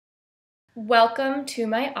Welcome to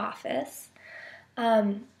my office.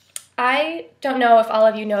 I don't know if all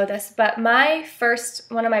of you know this, but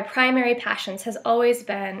one of my primary passions has always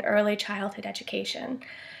been early childhood education.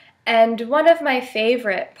 And one of my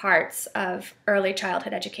favorite parts of early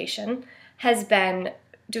childhood education has been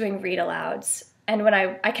doing read alouds. And when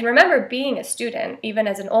I can remember being a student, even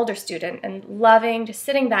as an older student, and loving just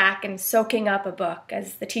sitting back and soaking up a book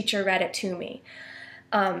as the teacher read it to me.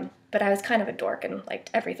 But I was kind of a dork and liked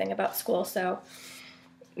everything about school, so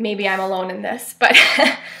maybe I'm alone in this. But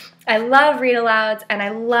I love read alouds, and I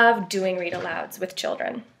love doing read alouds with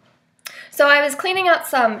children. So I was cleaning out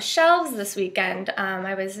some shelves this weekend.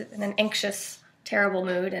 I was in an anxious, terrible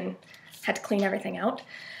mood and had to clean everything out.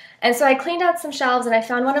 And so I cleaned out some shelves, and I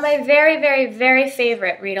found one of my very, very, very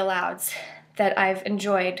favorite read alouds that I've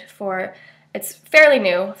enjoyed it's fairly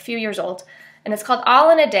new, a few years old. And it's called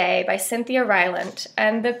All in a Day by Cynthia Rylant.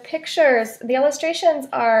 And the illustrations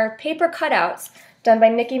are paper cutouts done by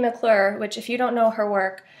Nikki McClure, which if you don't know her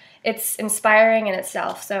work, it's inspiring in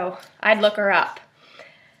itself, so I'd look her up.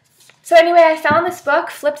 So anyway, I found this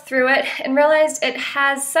book, flipped through it, and realized it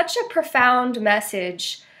has such a profound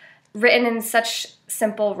message written in such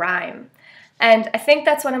simple rhyme. And I think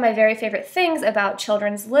that's one of my very favorite things about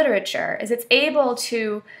children's literature, is it's able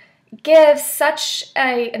to give such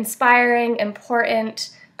an inspiring,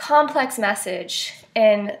 important, complex message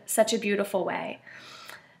in such a beautiful way.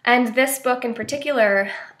 And this book in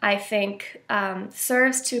particular, I think,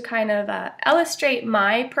 serves to kind of illustrate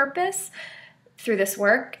my purpose through this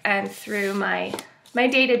work and through my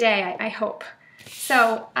day-to-day, I hope.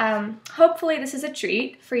 So hopefully this is a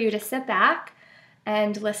treat for you to sit back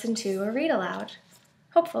and listen to a read aloud.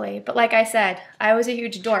 Hopefully, but like I said, I was a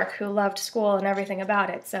huge dork who loved school and everything about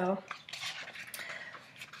it, so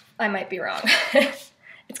I might be wrong.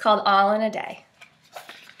 It's called All in a Day.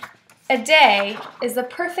 A day is the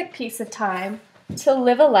perfect piece of time to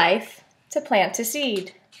live a life, to plant a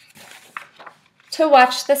seed, to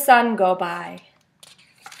watch the sun go by.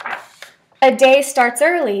 A day starts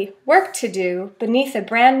early, work to do beneath a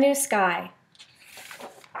brand new sky.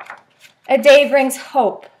 A day brings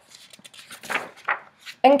hope,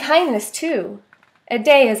 and kindness too. A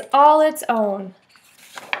day is all its own.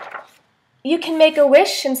 You can make a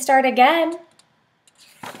wish and start again.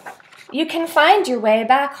 You can find your way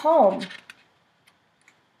back home.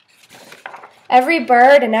 Every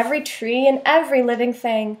bird and every tree and every living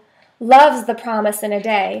thing loves the promise in a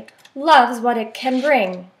day, loves what it can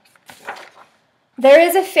bring. There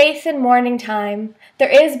is a faith in morning time, there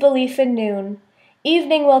is belief in noon.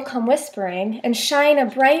 Evening will come whispering and shine a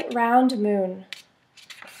bright round moon.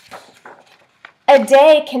 A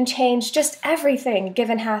day can change just everything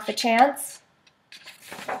given half a chance.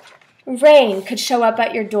 Rain could show up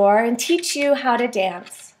at your door and teach you how to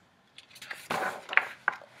dance.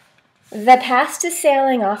 The past is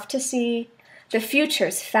sailing off to sea, the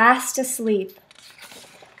future's fast asleep.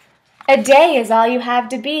 A day is all you have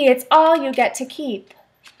to be, it's all you get to keep.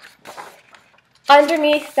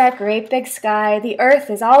 Underneath that great big sky, the earth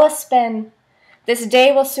is all a spin. This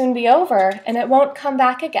day will soon be over, and it won't come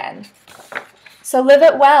back again. So live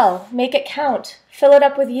it well, make it count, fill it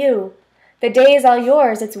up with you. The day is all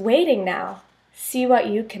yours, it's waiting now. See what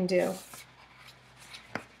you can do.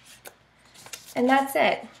 And that's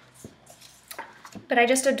it. But I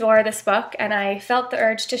just adore this book, and I felt the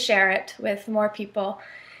urge to share it with more people,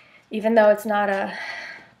 even though it's not a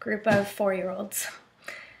group of 4-year-olds.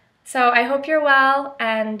 So I hope you're well,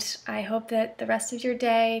 and I hope that the rest of your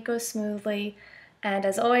day goes smoothly. And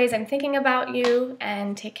as always, I'm thinking about you,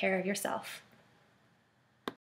 and take care of yourself.